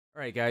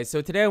Alright guys,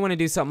 so today I want to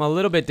do something a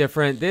little bit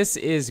different. We're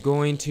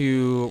going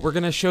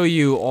to show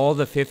you all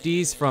the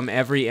 50s from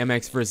every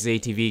MX vs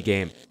ATV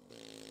game.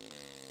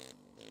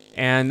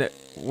 And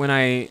when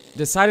I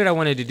decided I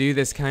wanted to do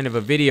this kind of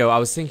a video, I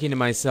was thinking to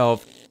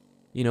myself,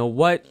 you know,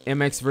 what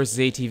MX vs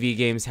ATV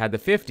games had the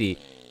 50?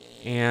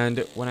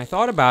 And when I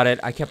thought about it,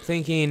 I kept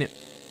thinking,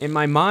 in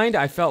my mind,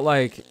 I felt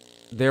like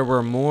there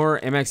were more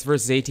MX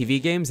vs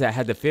ATV games that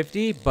had the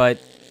 50, but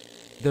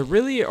there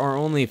really are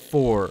only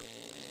 4.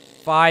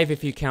 5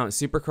 if you count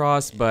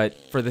Supercross, but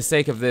for the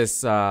sake of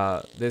this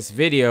this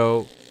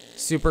video,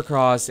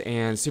 Supercross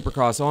and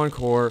Supercross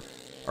Encore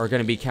are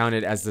going to be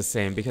counted as the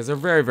same because they're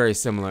very, very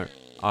similar.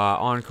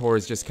 Encore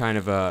is just kind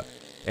of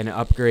an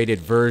upgraded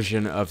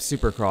version of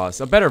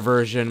Supercross, a better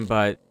version,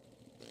 but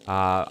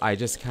I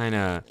just kind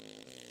of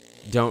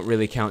don't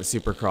really count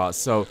Supercross.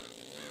 So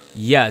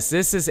yes,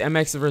 this is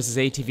MX vs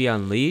ATV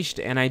Unleashed,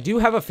 and I do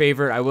have a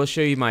favorite. I will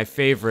show you my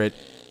favorite,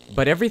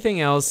 but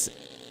everything else,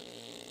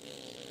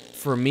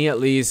 for me at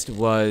least,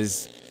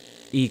 was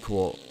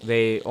equal.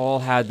 They all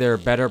had their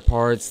better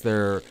parts,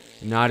 their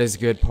not as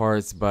good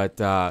parts, but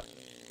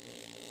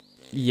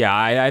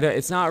yeah,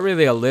 it's not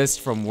really a list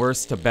from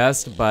worst to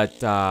best,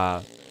 but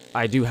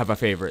I do have a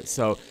favorite.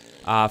 So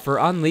for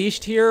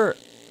Unleashed here,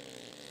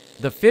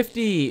 the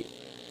 50,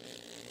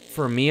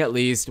 for me at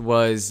least,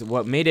 was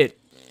what made it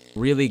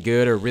really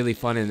good or really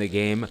fun in the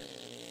game.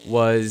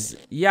 Was,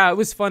 yeah, it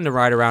was fun to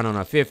ride around on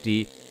a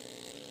 50.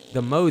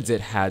 The modes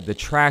it had, the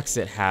tracks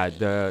it had,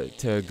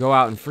 to go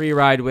out and free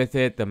ride with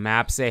it, the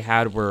maps they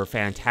had were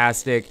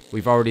fantastic.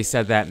 We've already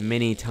said that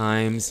many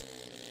times.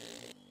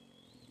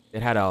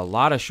 It had a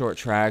lot of short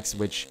tracks,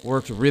 which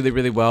worked really,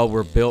 really well,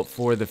 were built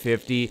for the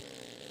 50.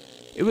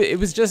 It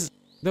was just,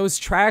 those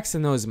tracks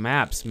and those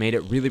maps made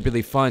it really,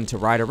 really fun to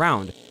ride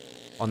around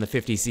on the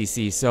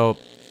 50cc. So,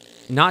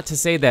 not to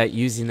say that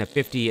using the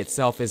 50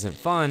 itself isn't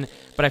fun,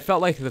 but I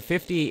felt like the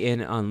 50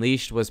 in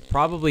Unleashed was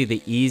probably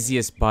the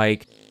easiest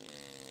bike,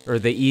 or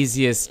the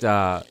easiest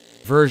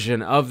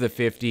version of the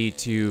 50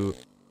 to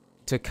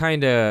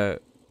kind of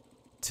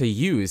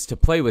use, to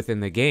play with in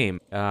the game.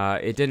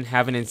 It didn't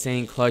have an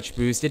insane clutch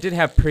boost. It did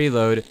have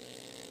preload,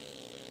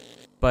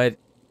 but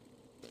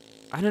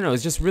I don't know,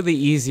 it's just really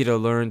easy to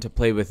learn to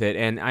play with it.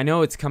 And I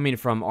know it's coming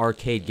from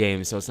arcade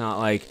games, so it's not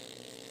like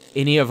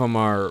any of them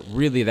are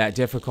really that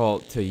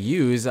difficult to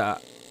use.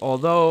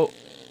 Although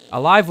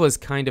Alive was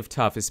kind of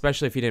tough,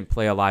 especially if you didn't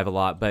play Alive a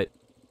lot, but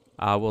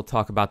we'll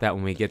talk about that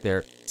when we get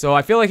there. So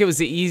I feel like it was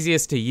the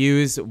easiest to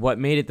use. What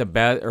made it the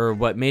best, or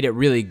what made it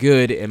really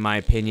good, in my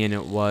opinion,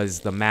 it was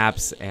the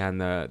maps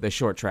and the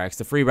short tracks,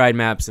 the free ride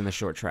maps and the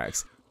short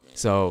tracks.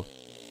 So,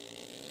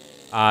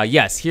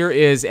 yes, here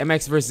is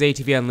MX vs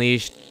ATV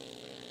Unleashed,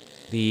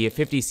 the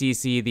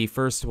 50cc, the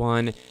first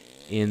one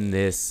in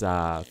this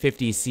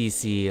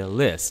 50cc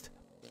list.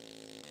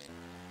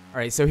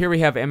 Alright, so here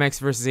we have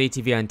MX vs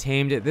ATV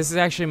Untamed. This is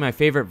actually my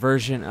favorite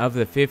version of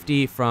the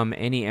 50 from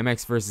any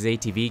MX vs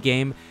ATV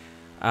game.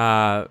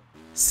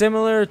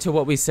 Similar to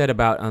what we said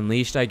about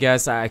Unleashed, I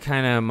guess. I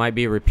kind of might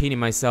be repeating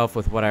myself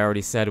with what I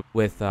already said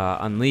with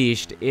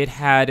Unleashed. It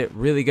had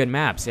really good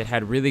maps. It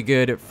had really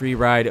good free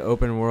ride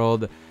open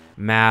world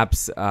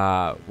maps,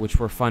 which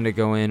were fun to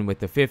go in with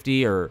the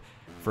 50, or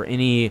for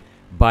any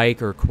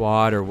bike or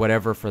quad or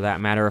whatever for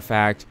that matter of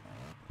fact.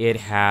 It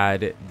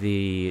had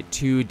the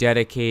 2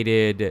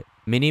 dedicated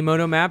mini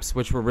moto maps,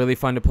 which were really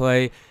fun to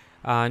play.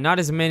 Not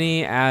as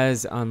many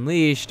as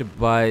Unleashed,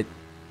 but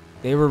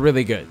they were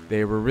really good.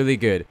 They were really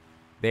good.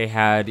 They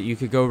had, you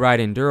could go ride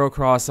enduro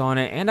cross on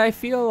it, and I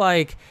feel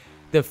like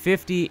the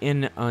 50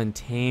 in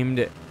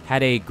Untamed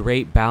had a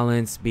great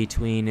balance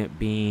between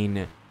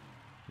being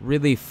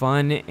really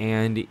fun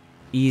and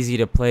easy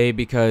to play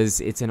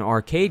because it's an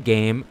arcade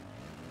game,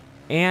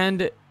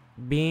 and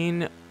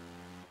being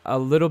a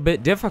little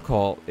bit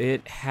difficult.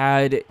 It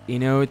had, you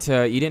know, you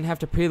didn't have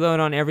to preload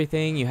on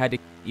everything. You had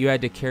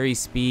to carry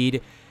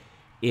speed.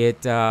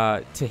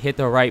 To hit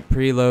the right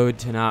preload,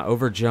 to not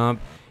overjump.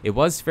 It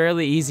was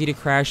fairly easy to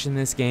crash in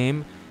this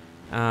game.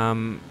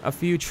 A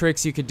few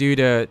tricks you could do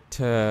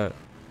to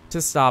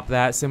stop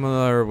that,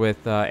 similar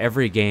with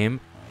every game,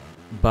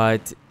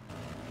 but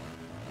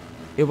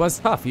it was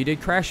tough. You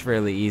did crash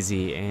fairly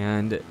easy,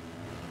 and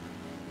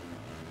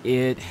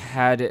it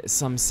had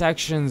some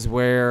sections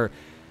where,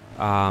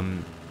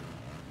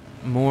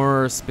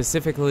 more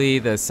specifically,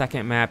 the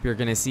second map you're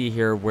gonna see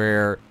here,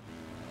 where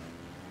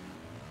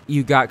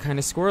you got kind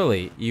of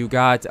squirrely. You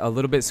got a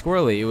little bit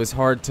squirrely. It was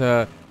hard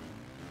to,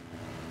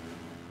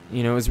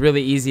 you know, it was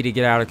really easy to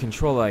get out of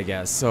control, I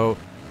guess. So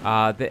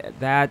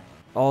that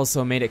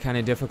also made it kind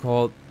of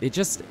difficult.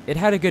 It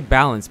had a good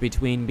balance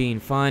between being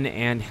fun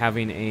and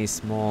having a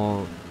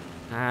small,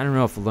 I don't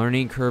know if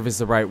learning curve is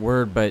the right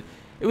word, but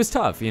it was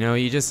tough, you know.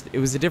 It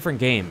was a different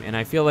game, and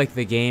I feel like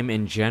the game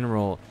in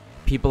general,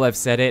 people have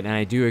said it, and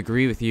I do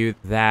agree with you,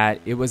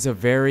 that it was a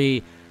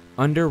very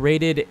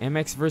underrated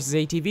MX vs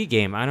ATV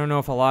game. I don't know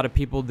if a lot of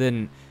people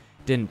didn't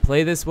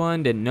play this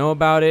one, didn't know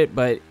about it,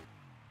 but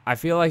I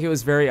feel like it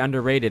was very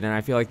underrated, and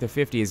I feel like the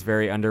 50 is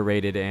very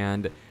underrated,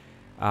 and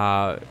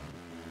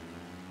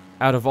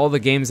out of all the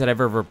games that I've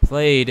ever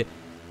played,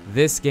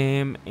 this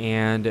game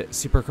and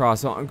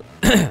Supercross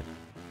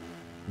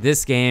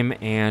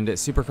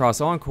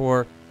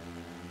Encore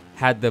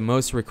had the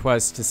most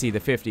requests to see the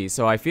 50.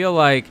 So I feel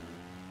like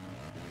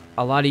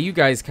a lot of you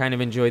guys kind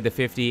of enjoyed the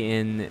 50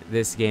 in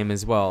this game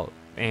as well,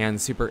 and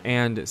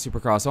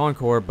Supercross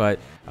Encore, but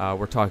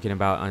we're talking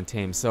about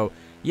Untamed. So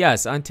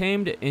yes,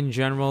 Untamed in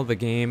general, the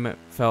game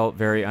felt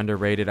very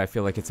underrated. I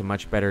feel like it's a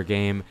much better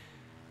game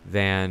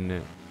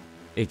than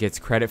it gets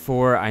credit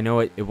for. I know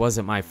it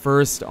wasn't my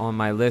first on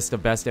my list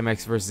of best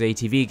MX vs.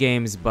 ATV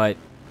games, but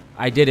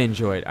I did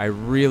enjoy it. I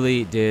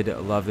really did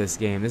love this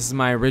game. This is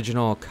my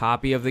original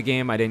copy of the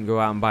game. I didn't go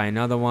out and buy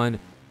another one.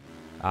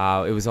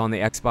 It was on the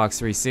Xbox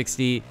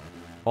 360.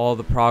 All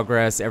the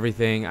progress,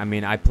 everything. I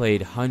mean, I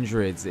played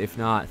hundreds, if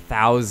not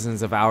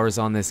thousands of hours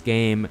on this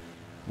game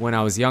when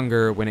I was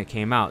younger, when it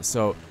came out.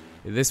 So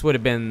this would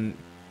have been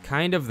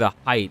kind of the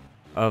height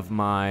of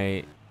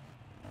my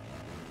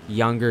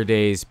younger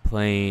days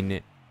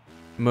playing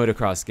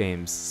motocross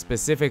games,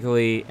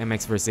 specifically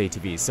MX vs.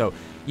 ATV. So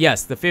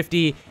yes, the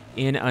 50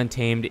 in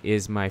Untamed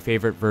is my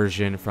favorite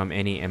version from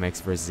any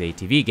MX vs.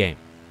 ATV game.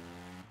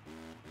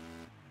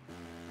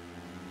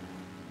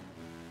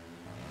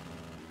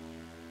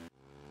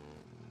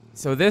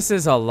 So this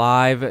is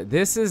Alive.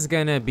 This is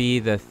gonna be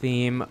the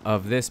theme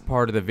of this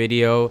part of the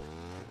video.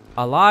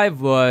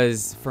 Alive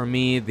was, for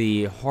me,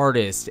 the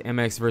hardest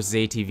MX vs.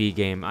 ATV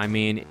game. I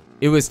mean,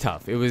 it was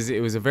tough. It was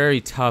a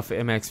very tough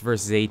MX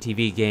vs.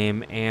 ATV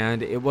game,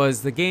 and it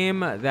was the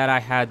game that I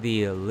had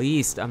the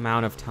least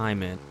amount of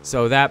time in.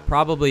 So that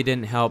probably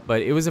didn't help,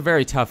 but it was a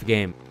very tough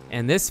game.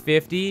 And this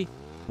 50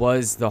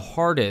 was the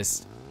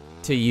hardest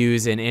to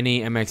use in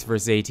any MX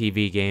vs.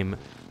 ATV game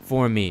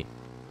for me.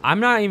 I'm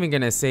not even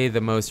going to say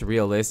the most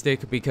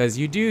realistic, because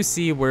you do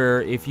see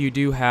where if you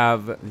do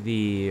have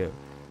the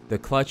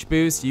clutch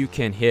boost, you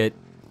can hit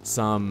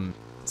some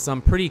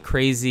pretty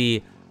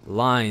crazy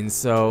lines.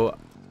 So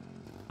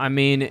I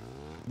mean,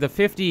 the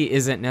 50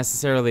 isn't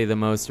necessarily the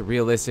most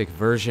realistic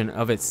version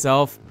of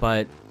itself,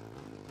 but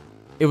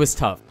it was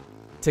tough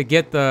to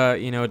get the,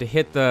 to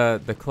hit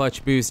the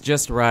clutch boost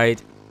just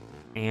right.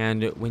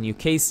 And when you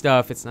case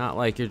stuff, it's not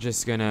like you're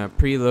just gonna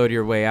preload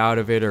your way out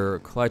of it or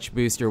clutch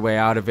boost your way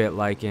out of it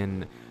like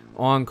in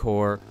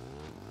Encore.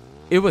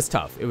 It was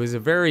tough. It was a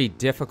very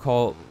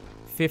difficult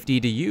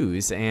 50 to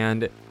use,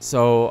 and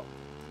so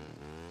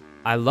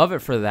I love it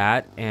for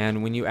that.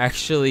 And when you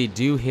actually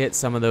do hit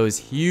some of those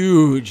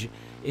huge,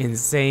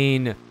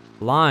 insane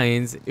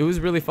lines, it was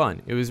really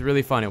fun. It was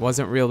really fun. It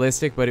wasn't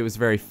realistic, but it was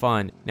very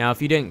fun. Now,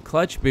 if you didn't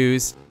clutch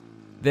boost,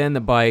 then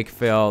the bike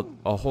felt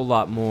a whole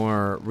lot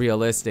more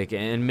realistic,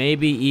 and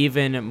maybe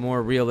even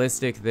more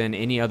realistic than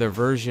any other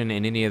version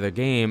in any other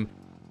game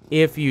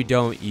if you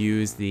don't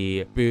use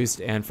the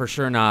boost, and for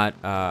sure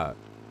not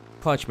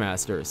clutch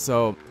master.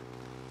 So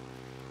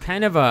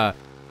kind of a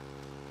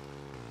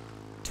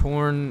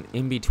torn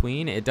in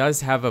between. It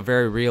does have a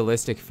very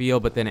realistic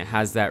feel, but then it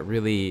has that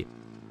really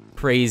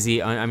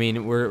crazy, I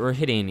mean, we're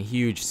hitting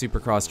huge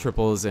supercross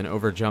triples and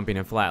over jumping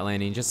and flat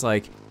landing, just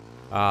like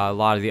a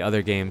lot of the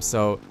other games.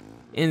 So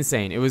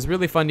insane. It was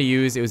really fun to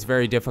use. It was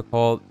very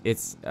difficult.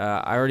 It's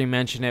I already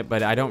mentioned it,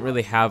 but I don't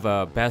really have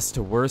a best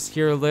to worst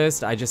here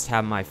list. I just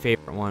have my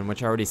favorite one,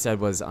 which I already said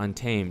was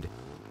Untamed.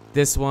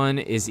 This one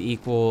is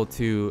equal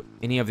to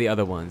any of the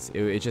other ones.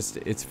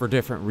 It's for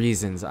different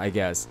reasons, I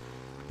guess.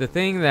 The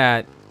thing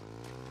that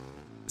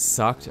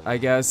sucked, I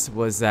guess,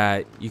 was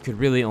that you could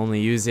really only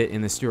use it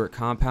in the Stewart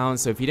compound.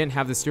 So if you didn't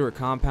have the Stewart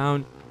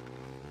compound,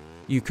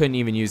 you couldn't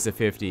even use the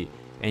 50.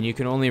 And you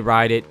can only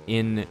ride it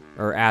in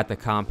or at the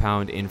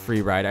compound in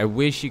free ride. I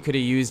wish you could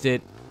have used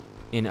it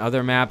in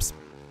other maps.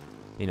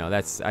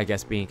 That's, I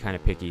guess, being kind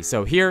of picky.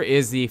 So here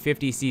is the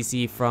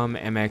 50cc from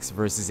MX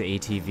vs.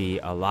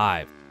 ATV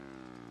Alive.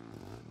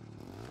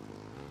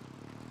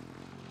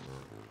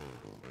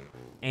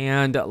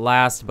 And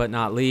last but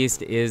not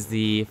least is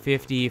the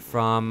 50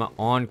 from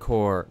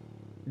Encore.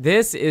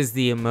 This is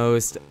the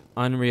most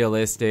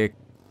unrealistic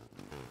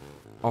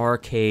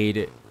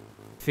arcade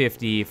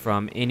 50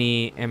 from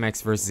any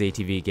MX vs.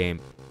 ATV game.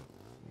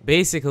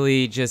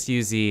 Basically, just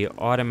use the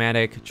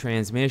automatic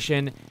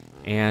transmission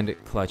and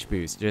clutch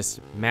boost. Just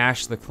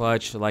mash the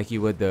clutch like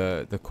you would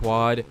the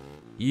quad.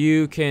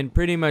 You can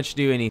pretty much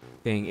do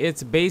anything.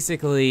 It's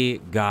basically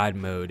God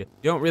mode.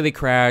 Don't really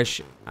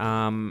crash.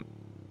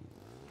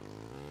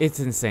 It's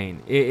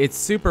insane. It's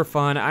super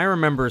fun. I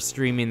remember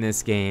streaming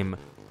this game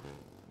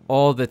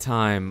all the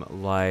time,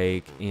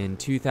 like in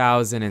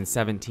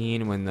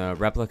 2017 when the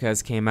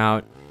replicas came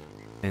out,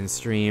 and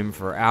stream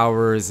for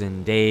hours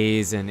and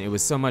days, and it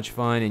was so much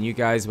fun. And you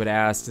guys would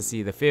ask to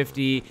see the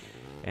 50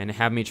 and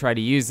have me try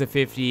to use the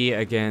 50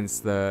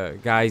 against the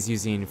guys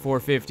using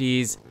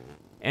 450s.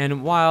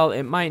 And while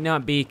it might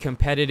not be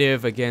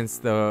competitive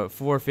against the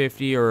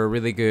 450 or a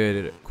really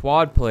good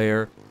quad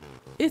player,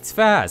 it's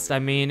fast. I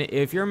mean,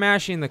 if you're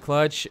mashing the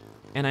clutch,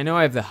 and I know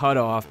I have the HUD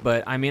off,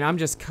 but I mean, I'm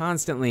just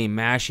constantly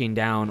mashing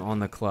down on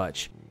the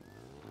clutch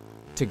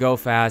to go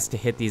fast, to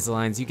hit these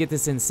lines. You get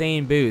this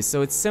insane boost.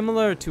 So it's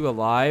similar to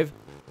Alive,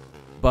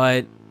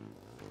 but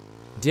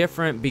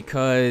different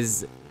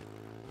because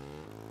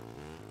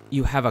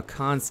you have a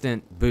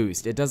constant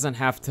boost. It doesn't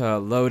have to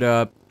load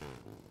up.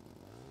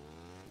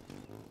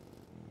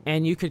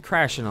 And you could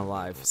crash in a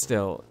live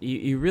still.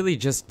 You really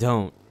just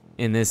don't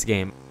in this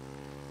game.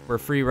 We're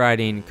free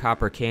riding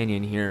Copper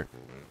Canyon here.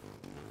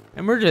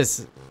 And we're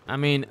just, I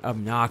mean,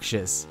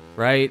 obnoxious,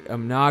 right?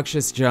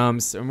 Obnoxious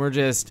jumps. And we're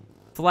just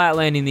flat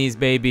landing these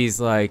babies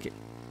like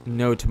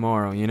no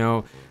tomorrow, you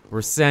know?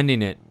 We're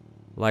sending it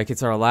like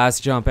it's our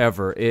last jump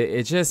ever.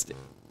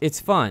 It's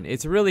fun.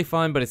 It's really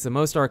fun, but it's the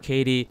most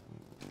arcadey.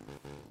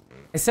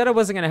 I said I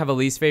wasn't going to have a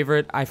least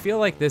favorite. I feel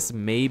like this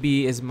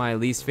maybe is my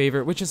least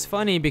favorite, which is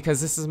funny because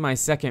this is my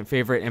second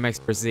favorite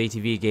MX vs.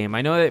 ATV game.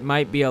 I know it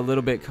might be a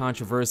little bit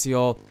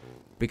controversial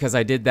because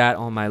I did that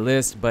on my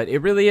list, but it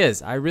really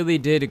is. I really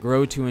did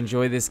grow to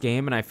enjoy this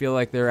game, and I feel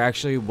like there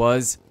actually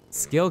was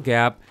skill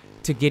gap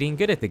to getting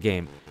good at the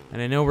game.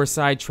 And I know we're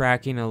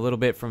sidetracking a little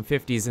bit from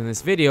 50s in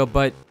this video,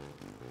 but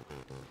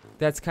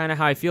that's kind of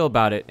how I feel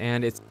about it.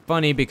 And it's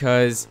funny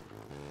because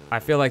I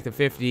feel like the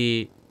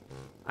 50...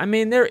 I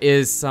mean, there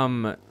is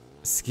some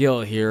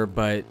skill here,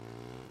 but,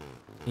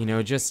 you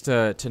know, just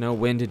to know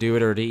when to do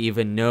it or to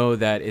even know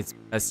that it's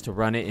best to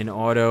run it in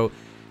auto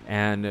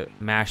and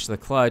mash the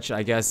clutch,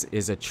 I guess,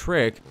 is a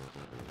trick.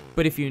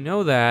 But if you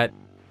know that,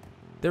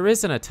 there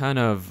isn't a ton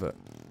of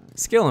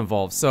skill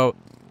involved. So,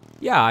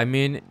 yeah, I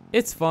mean,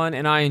 it's fun,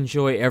 and I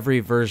enjoy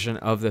every version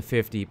of the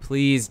 50.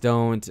 Please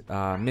don't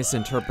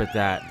misinterpret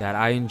that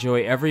I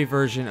enjoy every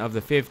version of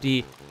the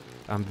 50.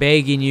 I'm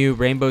begging you,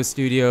 Rainbow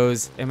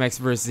Studios, MX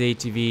vs.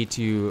 ATV,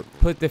 to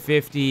put the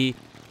 50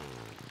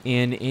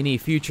 in any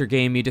future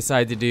game you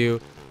decide to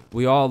do.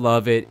 We all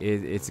love it.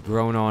 It's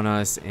grown on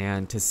us,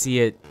 and to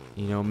see it,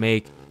 you know,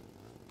 make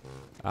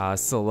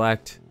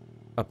select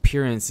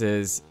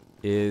appearances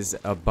is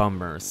a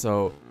bummer.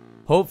 So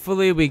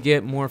hopefully we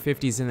get more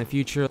 50s in the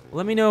future.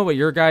 Let me know what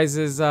your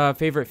guys'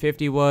 favorite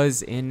 50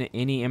 was in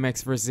any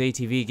MX vs.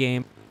 ATV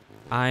game.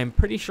 I'm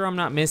pretty sure I'm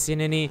not missing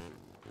any.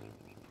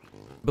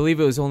 I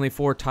believe it was only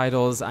 4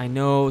 titles. I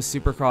know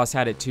Supercross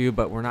had it too,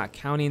 but we're not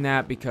counting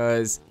that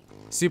because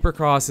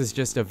Supercross is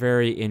just a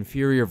very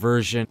inferior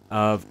version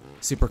of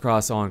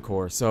Supercross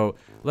Encore. So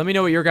let me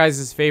know what your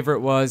guys'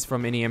 favorite was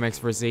from any MX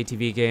vs.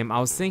 ATV game. I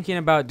was thinking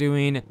about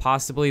doing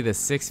possibly the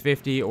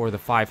 650 or the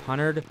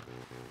 500.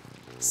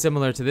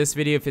 Similar to this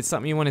video. If it's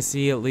something you want to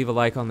see, leave a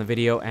like on the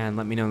video and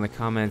let me know in the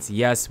comments.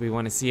 Yes, we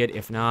want to see it.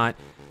 If not,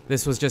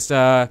 this was just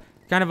a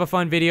kind of a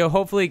fun video.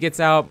 Hopefully it gets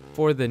out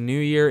for the new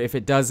year. If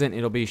it doesn't,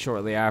 it'll be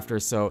shortly after.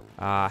 So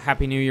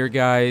happy new year,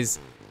 guys.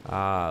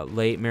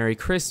 Late Merry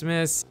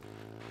Christmas.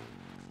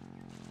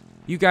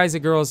 You guys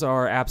and girls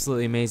are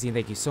absolutely amazing.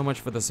 Thank you so much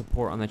for the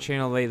support on the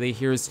channel lately.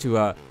 Here's to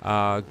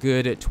a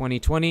good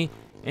 2020,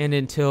 and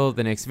until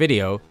the next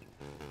video,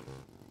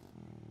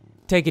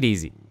 take it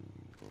easy.